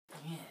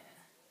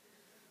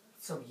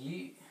So how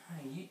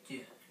you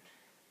doing?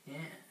 Yeah.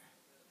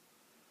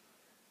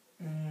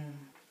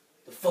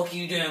 The fuck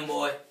you doing,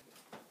 boy?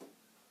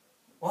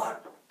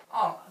 What?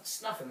 Oh,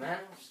 it's nothing, man.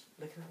 I'm just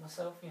looking at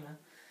myself, you know.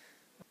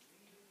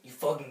 You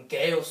fucking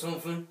gay or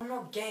something? I'm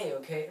not gay,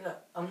 okay? Look,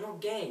 I'm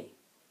not gay.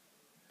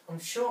 I'm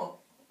sure.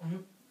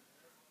 I'm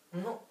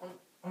not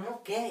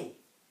gay.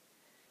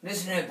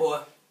 Listen here, boy.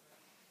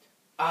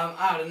 I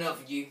had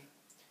enough of you.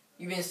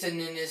 You've been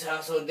sitting in this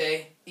house all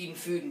day, eating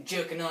food and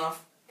jerking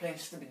off, playing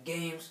stupid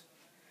games.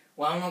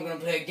 Well, I'm not gonna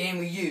play a game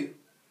with you.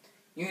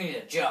 You need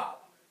a job.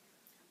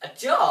 A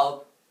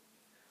job?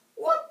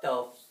 What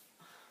the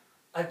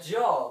a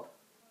job?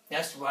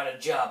 That's right, a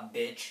job,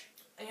 bitch.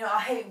 You know, I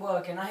hate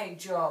working, I hate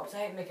jobs,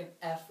 I hate making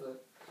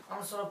effort. I'm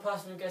the sort of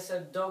person who gets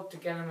a dog to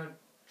get him a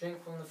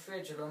drink from the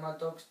fridge, although my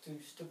dog's too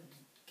stupid to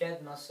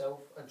get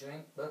myself a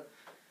drink, but...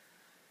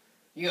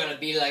 You gotta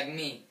be like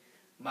me.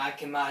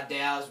 Back in my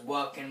day, I was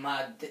working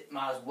my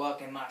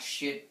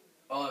shit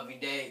all every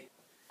day.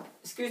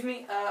 Excuse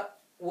me,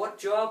 what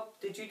job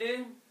did you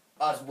do?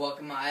 I was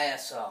working my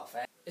ass off.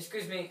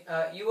 Excuse me,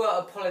 you were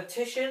a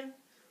politician?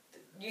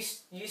 You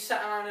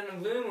sat around in a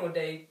room all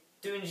day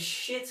doing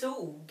shit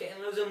all,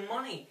 getting loads of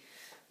money.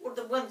 When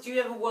did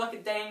you ever work a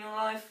day in your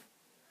life?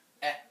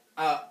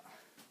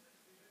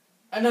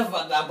 Enough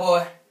about that,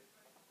 boy.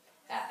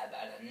 I've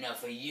had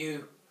enough of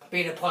you.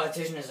 Being a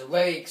politician is a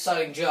very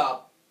exciting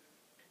job.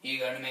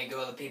 You're gonna make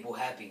other people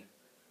happy.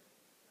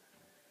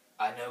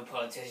 I know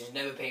politicians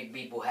never make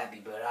people happy,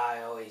 but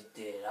I always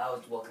did. I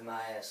was working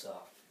my ass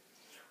off.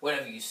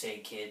 Whatever you say,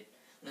 kid.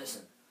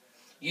 Listen,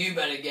 you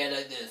better get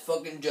at this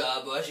fucking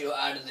job or else you're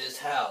out of this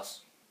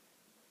house.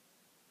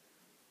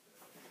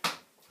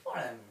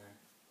 Whatever, man.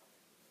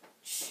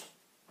 Shh.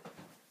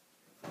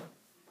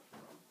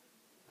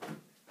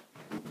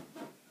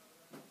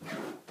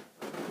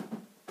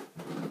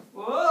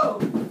 Whoa!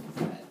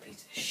 That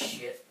piece of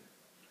shit.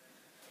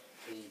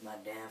 He's my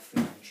damn food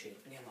and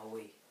shit. Get my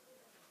way.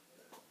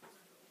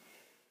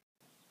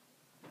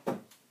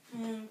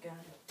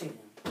 Goddamn.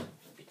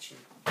 Look at you.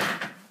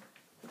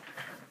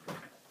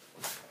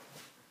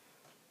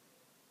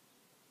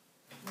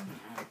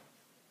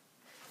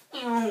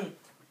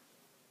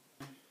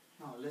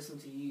 I'll listen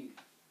to you.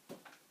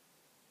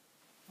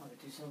 I could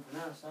do something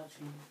else,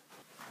 actually.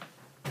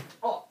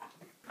 Oh!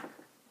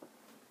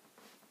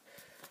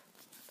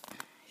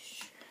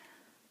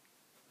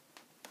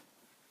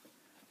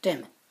 Damn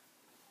it.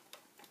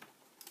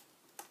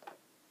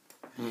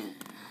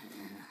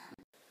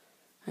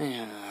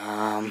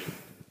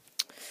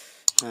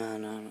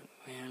 Not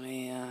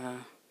really,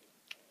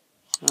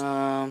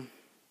 oh,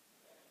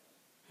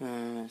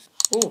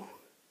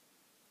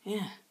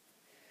 yeah,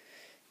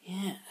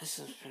 this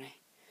is pretty,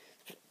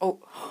 oh,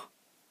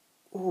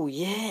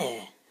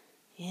 yeah.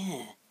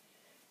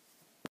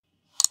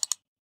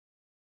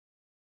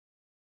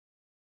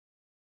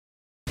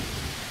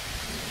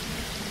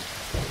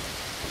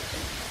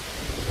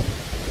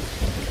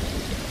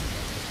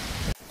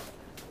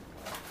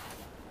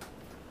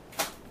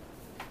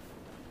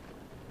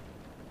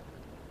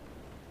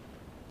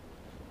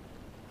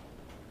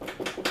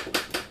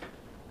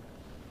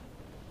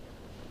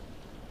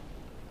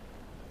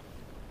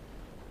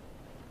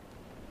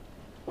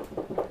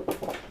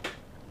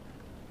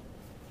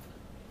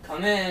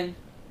 Come in.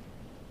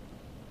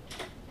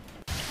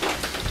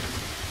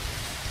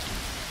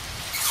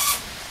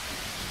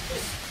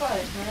 It's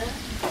quiet, man.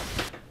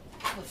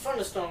 The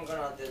thunderstorm going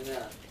out there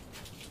now.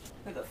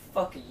 Who the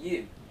fuck are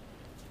you?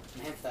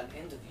 I'm here for that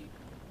interview.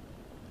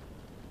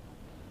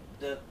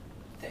 The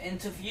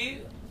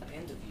interview? The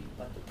interview,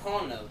 but the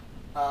porno.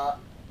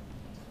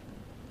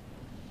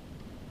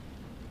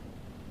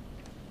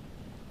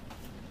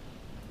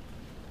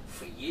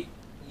 For you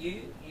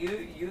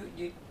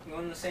you're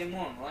on the same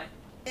one, right?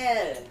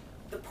 Yeah,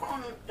 the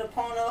porno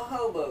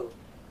hobo,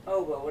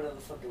 whatever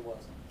the fuck it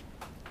was.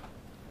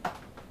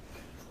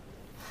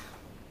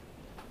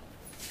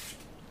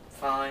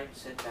 Fine,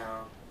 sit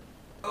down.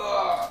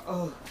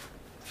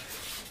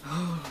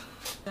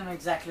 It's not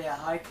exactly a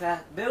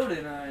high-class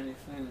building or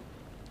anything.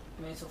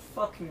 I mean, it's a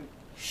fucking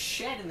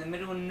shed in the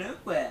middle of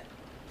nowhere.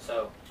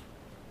 So,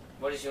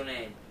 what is your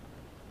name?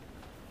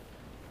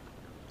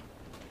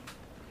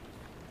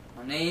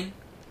 My name?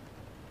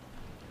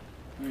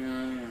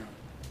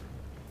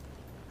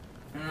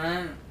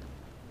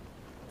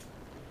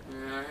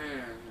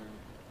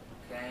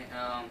 Okay,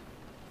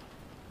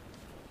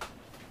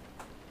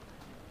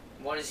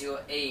 what is your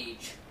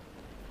age?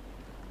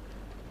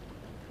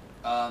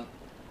 Well,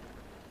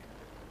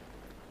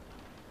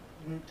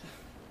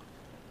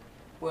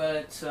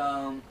 it's,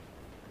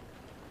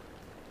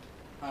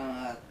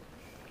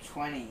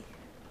 20.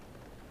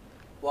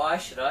 Why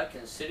should I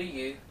consider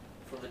you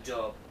for the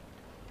job?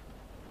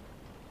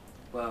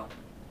 Well,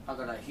 I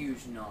got a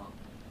huge knob.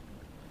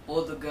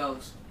 All the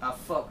girls I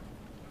fucked,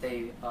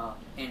 they are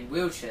in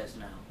wheelchairs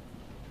now.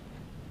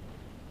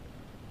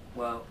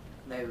 Well,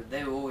 they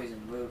were always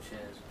in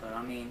wheelchairs, but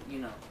I mean, you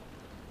know.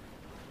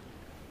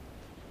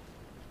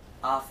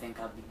 I think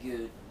I'd be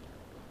good,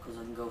 because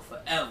I can go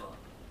forever.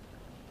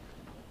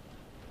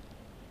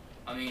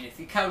 I mean, if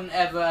you count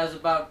ever as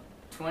about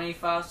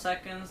 25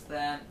 seconds,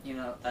 then, you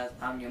know,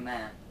 I'm your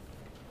man.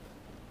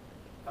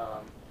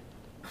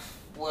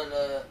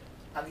 Well,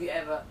 have you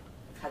ever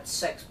had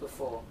sex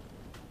before?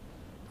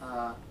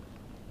 No,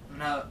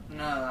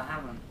 I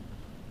haven't.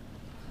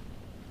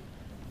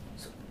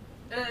 So,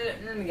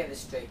 let me get this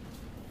straight.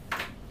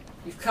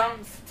 You've come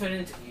to an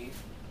interview,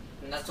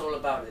 and that's all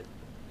about it,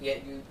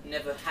 yet you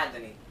never had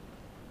any.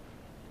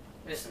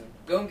 Listen,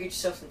 go and get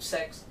yourself some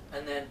sex,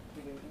 and then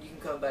you can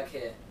come back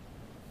here.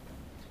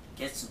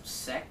 Get some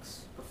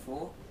sex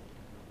before?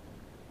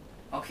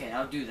 Okay,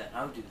 I'll do that.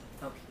 Okay.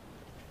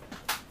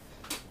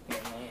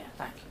 Yeah,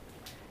 thank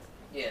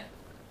you.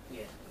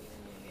 Yeah.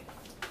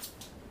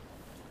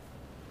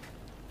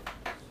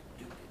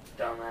 Stupid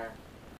dumbass.